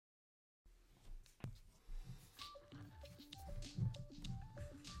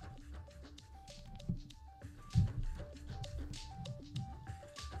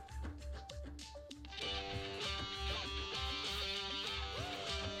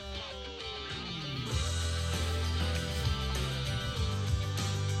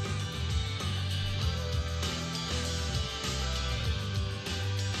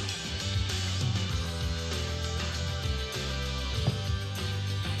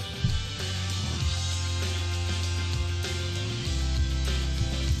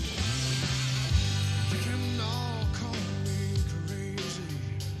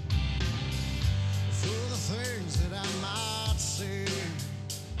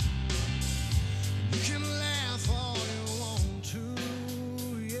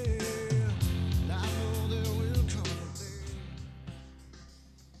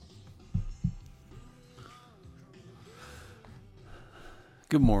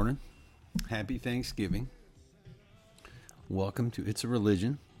Good morning. Happy Thanksgiving. Welcome to It's a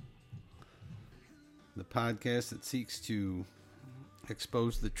Religion, the podcast that seeks to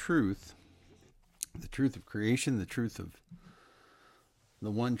expose the truth of creation, the truth of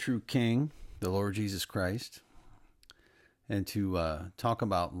the one true King, the Lord Jesus Christ, and to talk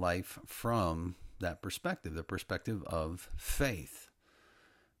about life from that perspective, the perspective of faith.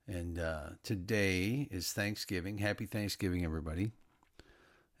 And today is Thanksgiving. Happy Thanksgiving, everybody.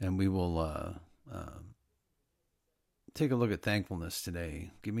 And we will take a look at thankfulness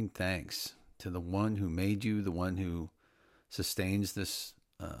today, giving thanks to the one who made you, the one who sustains this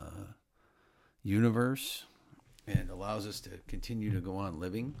universe and allows us to continue to go on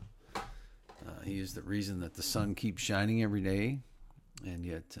living. He is the reason that the sun keeps shining every day, and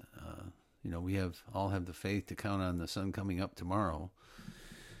yet, we all have the faith to count on the sun coming up tomorrow.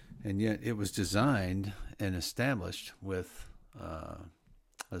 And yet, it was designed and established with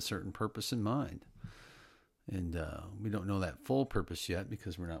a certain purpose in mind. And we don't know that full purpose yet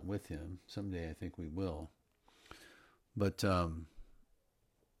because we're not with him. Someday I think we will. But,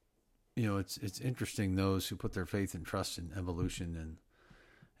 it's interesting, those who put their faith and trust in evolution,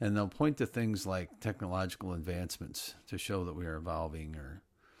 and they'll point to things like technological advancements to show that we are evolving, or,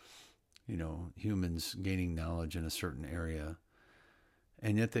 humans gaining knowledge in a certain area.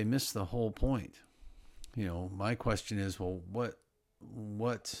 And yet they miss the whole point. My question is, well,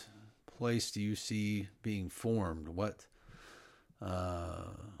 what place do you see being formed? What,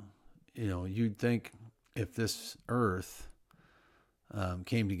 you'd think if this earth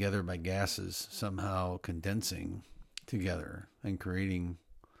came together by gases somehow condensing together and creating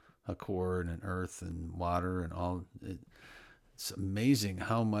a core and an earth and water and all, it's amazing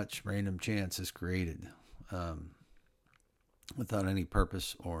how much random chance is created without any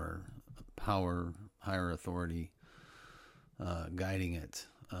purpose or power, higher authority guiding it.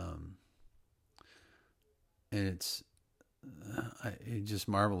 And I just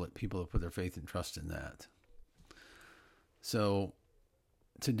marvel at people that put their faith and trust in that. So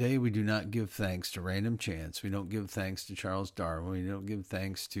today we do not give thanks to random chance. We don't give thanks to Charles Darwin. We don't give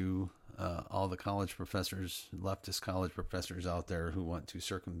thanks to all the college professors, leftist college professors out there who want to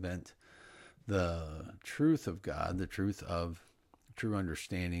circumvent the truth of God, the truth of true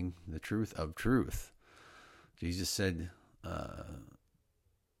understanding, the truth of truth. Jesus said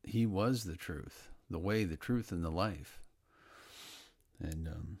he was the truth, the way, the truth, and the life.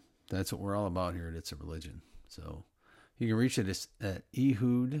 And that's what we're all about here at It's a Religion. So you can reach it at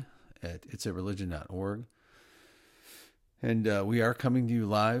Ehud at itsareligion.org. And we are coming to you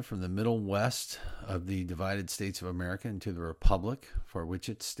live from the Middle West of the divided states of America into the Republic for which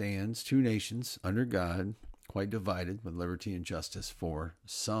it stands, two nations under God, quite divided, with liberty and justice for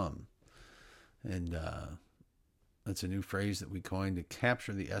some. And that's a new phrase that we coined to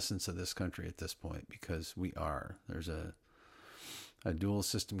capture the essence of this country at this point, because we are. There's a dual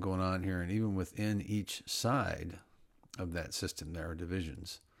system going on here, and even within each side of that system, there are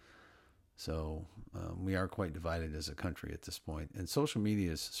divisions. So we are quite divided as a country at this point. And social media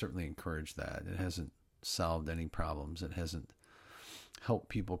has certainly encouraged that. It hasn't solved any problems. It hasn't helped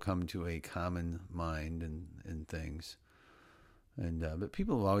people come to a common mind and things. And but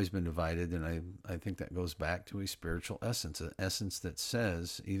people have always been divided, and I think that goes back to a spiritual essence, an essence that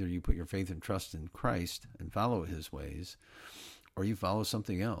says either you put your faith and trust in Christ and follow his ways, or you follow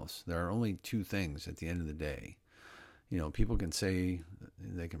something else. There are only two things at the end of the day. People can say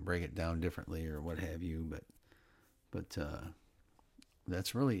they can break it down differently or what have you, but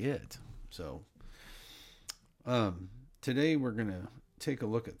that's really it. So today we're going to take a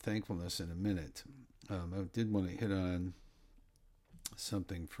look at thankfulness in a minute. I did want to hit on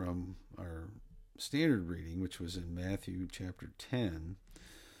something from our standard reading, which was in Matthew chapter 10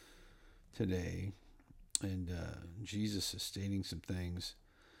 today. And Jesus is stating some things.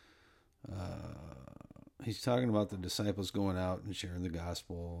 He's talking about the disciples going out and sharing the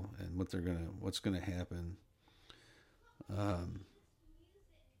gospel and what's going to happen.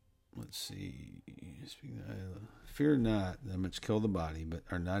 Let's see. Fear not them which kill the body, but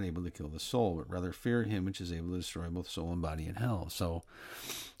are not able to kill the soul, but rather fear him which is able to destroy both soul and body in hell. So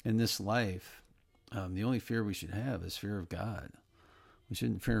in this life, the only fear we should have is fear of God. We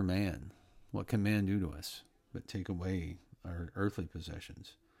shouldn't fear man. What can man do to us but take away our earthly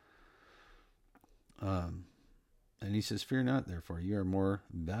possessions? And he says, fear not, therefore, you are more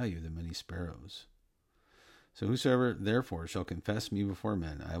value than many sparrows. So whosoever therefore shall confess me before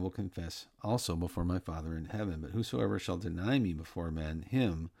men, I will confess also before my Father in heaven. But whosoever shall deny me before men,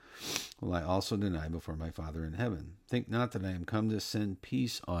 him will I also deny before my Father in heaven. Think not that I am come to send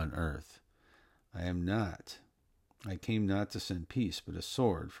peace on earth. I am not, I came not to send peace, but a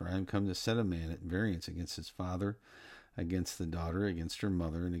sword, for I am come to set a man at variance against his father, against the daughter, against her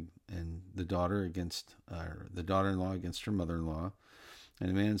mother, and the daughter against the daughter-in-law against her mother-in-law, and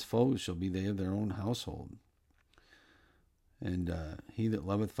a man's foes shall be they of their own household. And he that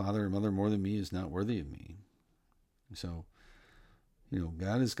loveth father or mother more than me is not worthy of me. So,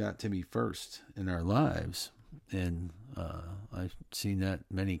 God has got to be first in our lives, and I've seen that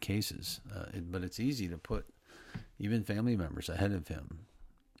many cases. But it's easy to put even family members ahead of him,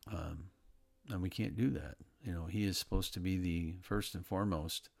 and we can't do that. He is supposed to be the first and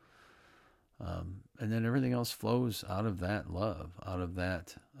foremost, and then everything else flows out of that love, out of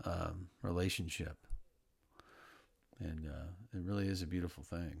that relationship. And it really is a beautiful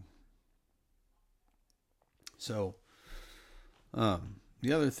thing. So,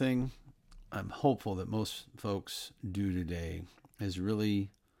 the other thing I'm hopeful that most folks do today is really,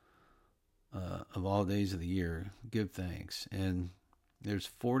 of all days of the year, give thanks. And there's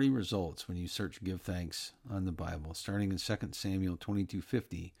 40 results when you search give thanks on the Bible, starting in 2 Samuel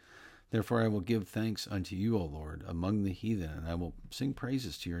 22:50. Therefore I will give thanks unto you, O Lord, among the heathen, and I will sing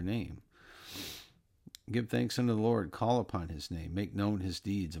praises to your name. Give thanks unto the Lord, call upon his name, make known his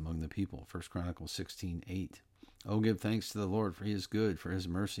deeds among the people. 1 Chronicles 16:8. Oh, give thanks to the Lord, for he is good, for his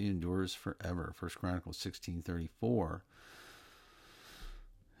mercy endures forever. 1 Chronicles 16:34.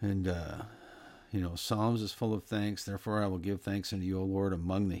 And, Psalms is full of thanks. Therefore I will give thanks unto you, O Lord,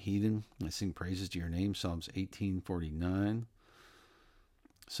 among the heathen. I sing praises to your name. Psalms 18:49.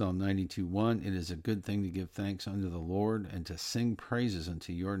 Psalm 92:1. It is a good thing to give thanks unto the Lord and to sing praises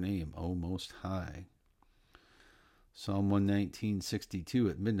unto your name, O Most High. Psalm 119:62.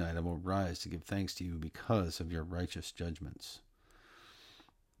 At midnight I will rise to give thanks to you because of your righteous judgments.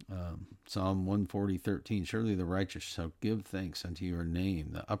 Psalm 140:13. Surely the righteous shall give thanks unto your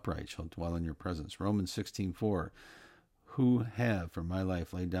name. The upright shall dwell in your presence. Romans 16:4. Who have for my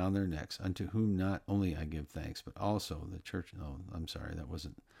life laid down their necks, unto whom not only I give thanks, but also the church. No, I'm sorry, that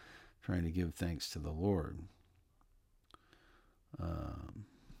wasn't trying to give thanks to the Lord.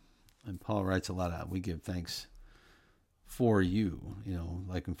 And Paul writes a lot of, we give thanks for you,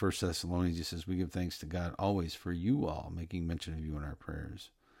 like in 1 Thessalonians, he says, we give thanks to God always for you all, making mention of you in our prayers.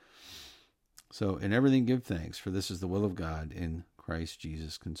 So in everything give thanks, for this is the will of God in Christ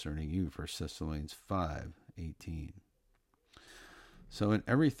Jesus concerning you, 1 Thessalonians 5:18. So in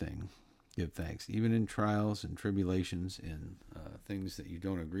everything give thanks, even in trials and tribulations, in things that you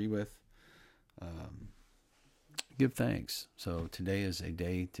don't agree with, give thanks. So today is a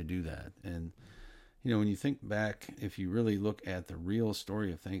day to do that. And when you think back, if you really look at the real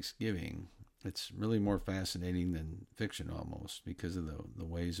story of Thanksgiving, it's really more fascinating than fiction almost, because of the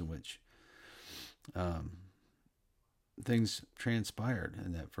ways in which things transpired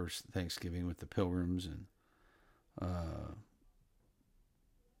in that first Thanksgiving with the Pilgrims, and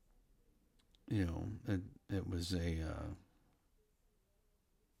it was a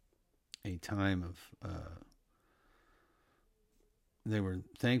time of they were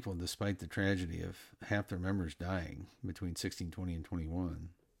thankful despite the tragedy of half their members dying between 1620 and 21.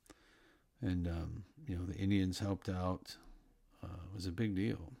 And, the Indians helped out. It was a big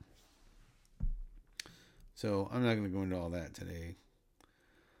deal. So I'm not going to go into all that today.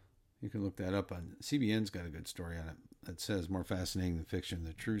 You can look that up on CBN's got a good story on it that says, more fascinating than fiction,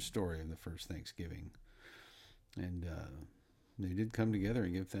 the true story of the first Thanksgiving. And they did come together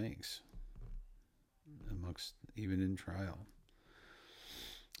and give thanks amongst, even in trial.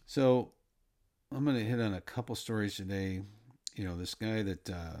 So I'm going to hit on a couple stories today. This guy that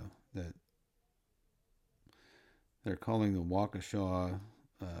they're calling the Waukesha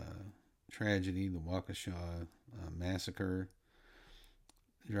tragedy, the Waukesha massacre,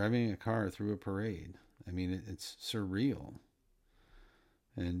 driving a car through a parade. I mean, it's surreal.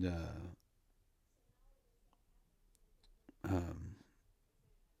 And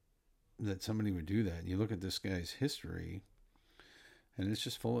that somebody would do that. And you look at this guy's history, and it's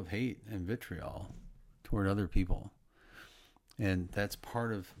just full of hate and vitriol toward other people. And that's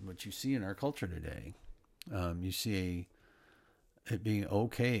part of what you see in our culture today. You see it being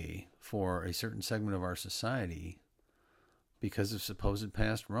okay for a certain segment of our society, because of supposed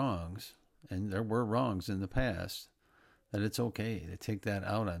past wrongs, and there were wrongs in the past, that it's okay to take that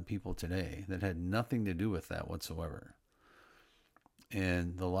out on people today that had nothing to do with that whatsoever.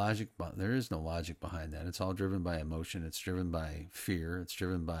 And the logic, there is no logic behind that. It's all driven by emotion. It's driven by fear. It's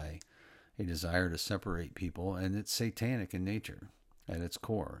driven by a desire to separate people, and it's satanic in nature at its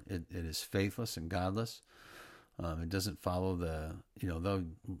core. It is faithless and godless. It doesn't follow they'll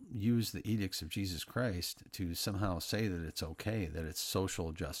use the edicts of Jesus Christ to somehow say that it's okay, that it's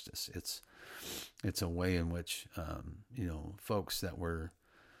social justice. It's It's a way in which, folks that were,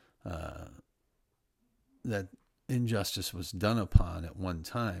 that injustice was done upon at one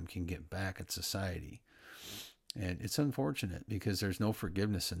time can get back at society. And it's unfortunate because there's no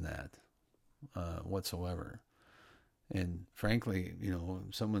forgiveness in that whatsoever. And frankly,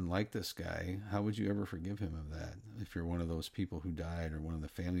 someone like this guy, how would you ever forgive him of that if you're one of those people who died or one of the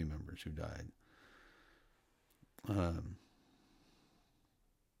family members who died?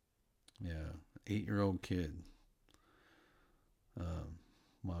 Yeah, 8-year-old kid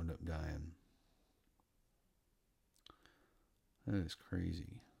wound up dying. That is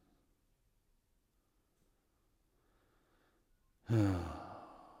crazy.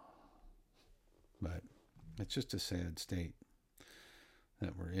 But it's just a sad state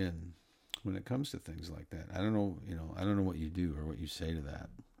that we're in when it comes to things like that. I don't know what you do or what you say to that,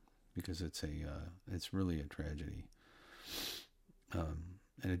 because it's really a tragedy.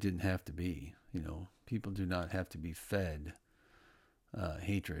 And it didn't have to be. People do not have to be fed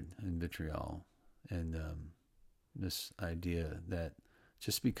hatred and vitriol, and this idea that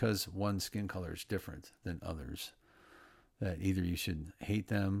just because one skin color is different than others, that either you should hate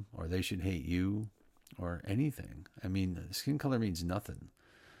them or they should hate you or anything. I mean, skin color means nothing.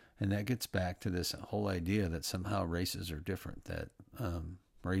 And that gets back to this whole idea that somehow races are different, that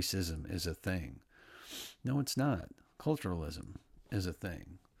racism is a thing. No, it's not. Culturalism is a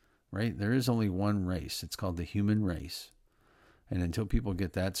thing, right? There is only one race. It's called the human race. And until people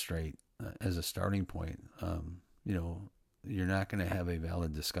get that straight as a starting point, you're not going to have a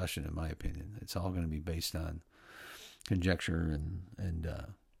valid discussion, in my opinion. It's all going to be based on conjecture and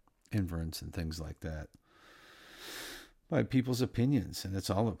inference and things like that by people's opinions, and it's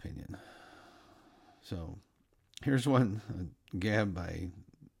all opinion. So here's one, gab by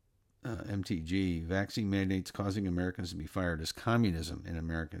MTG. Vaccine mandates causing Americans to be fired is communism in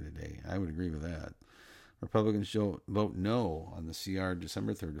America today. I would agree with that. Republicans vote no on the CR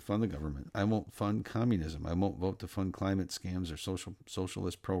December 3rd to fund the government. I won't fund communism. I won't vote to fund climate scams or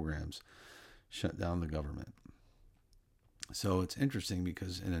socialist programs. Shut down the government. So it's interesting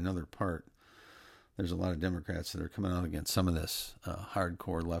because in another part, there's a lot of Democrats that are coming out against some of this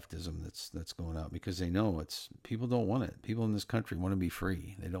hardcore leftism that's going out, because they know people don't want it. People in this country want to be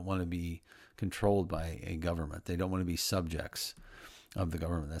free. They don't want to be controlled by a government. They don't want to be subjects of the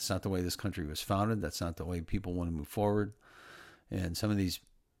government. That's not the way this country was founded. That's not the way people want to move forward. And some of these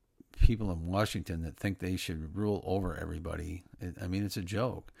people in Washington that think they should rule over everybody, it's a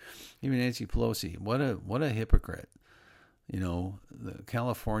joke. Even Nancy Pelosi, what a hypocrite.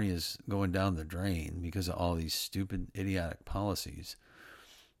 California is going down the drain because of all these stupid, idiotic policies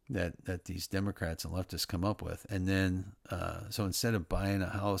that these Democrats and leftists come up with. And then, so instead of buying a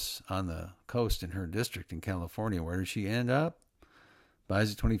house on the coast in her district in California, where does she end up?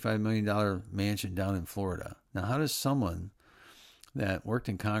 Buys a $25 million mansion down in Florida. Now, how does someone that worked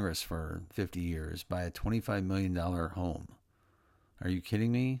in Congress for 50 years buy a $25 million home? Are you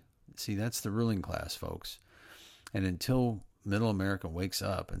kidding me? See, that's the ruling class, folks. And until middle America wakes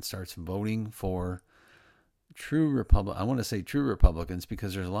up and starts voting for I want to say true Republicans,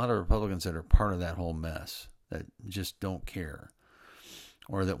 because there's a lot of Republicans that are part of that whole mess that just don't care,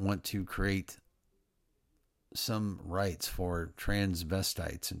 or that want to create some rights for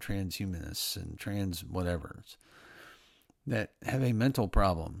transvestites and transhumanists and trans whatevers that have a mental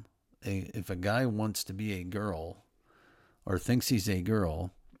problem. If a guy wants to be a girl or thinks he's a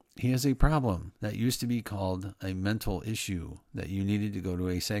girl, he has a problem that used to be called a mental issue, that you needed to go to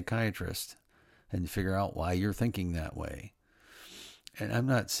a psychiatrist and figure out why you're thinking that way. And I'm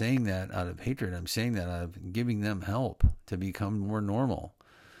not saying that out of hatred. I'm saying that out of giving them help to become more normal.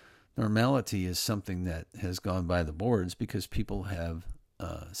 Normality is something that has gone by the boards because people have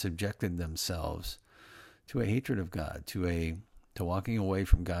subjected themselves to a hatred of God, to walking away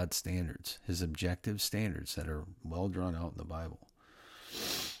from God's standards, his objective standards that are well drawn out in the Bible.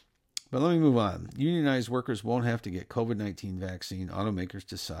 But let me move on. Unionized workers won't have to get COVID-19 vaccine. Automakers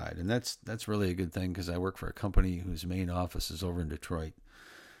decide. And that's really a good thing, because I work for a company whose main office is over in Detroit.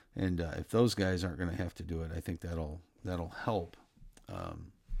 And if those guys aren't going to have to do it, I think that'll help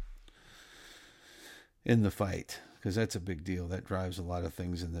in the fight, because that's a big deal. That drives a lot of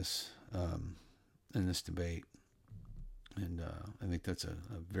things in this debate. And I think that's a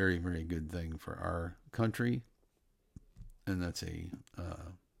very, very good thing for our country. And that's a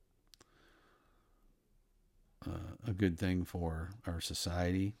good thing for our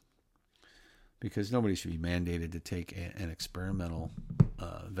society, because nobody should be mandated to take an experimental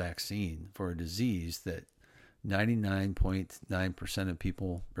vaccine for a disease that 99.9% of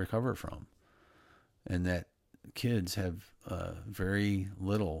people recover from, and that kids have very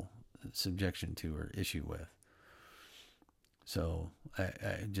little subjection to or issue with. So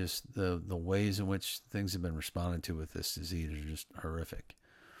I just, the ways in which things have been responded to with this disease are just horrific.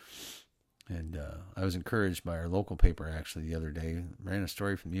 And I was encouraged by our local paper actually the other day, ran a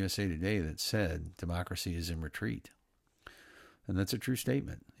story from USA Today that said democracy is in retreat. And that's a true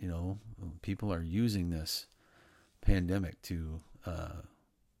statement. You know, people are using this pandemic to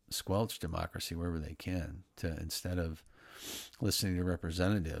squelch democracy wherever they can, to instead of listening to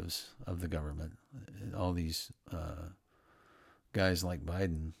representatives of the government, all these guys like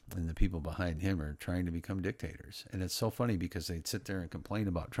Biden and the people behind him are trying to become dictators. And it's so funny because they'd sit there and complain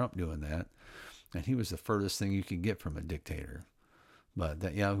about Trump doing that, and he was the furthest thing you could get from a dictator. But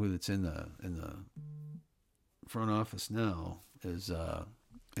that Yahoo that's in the front office now is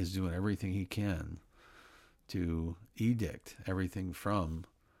doing everything he can to edict everything from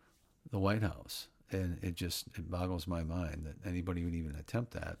the White House. And it boggles my mind that anybody would even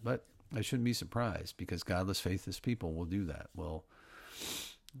attempt that. But I shouldn't be surprised, because godless, faithless people will do that. We'll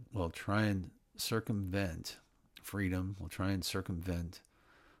try and circumvent freedom. We'll try and circumvent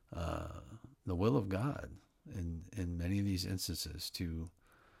the will of God in many of these instances, to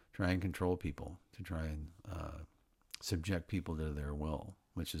try and control people, to try and subject people to their will,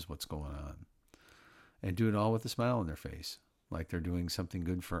 which is what's going on. And do it all with a smile on their face, like they're doing something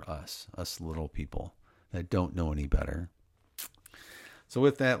good for us little people that don't know any better. So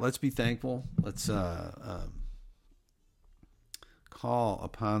with that, let's be thankful. Let's call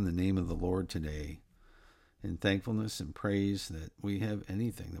upon the name of the Lord today in thankfulness and praise that we have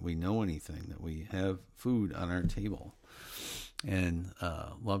anything, that we know anything, that we have food on our table, and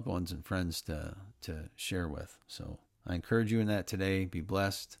loved ones and friends to share with. So I encourage you in that today. Be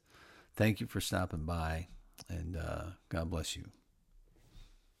blessed. Thank you for stopping by, and God bless you.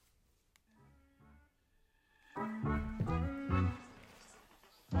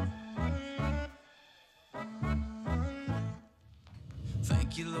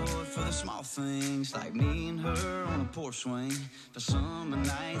 Thank you, Lord, for the small things, like me and her on a porch swing, for summer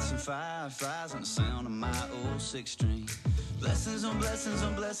nights and fireflies and the sound of my old six-string. Blessings on blessings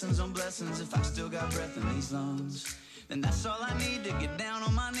on blessings on blessings. If I still got breath in these lungs, then that's all I need to get down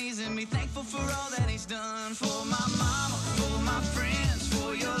on my knees and be thankful for all that he's done. For my mama, for my friends,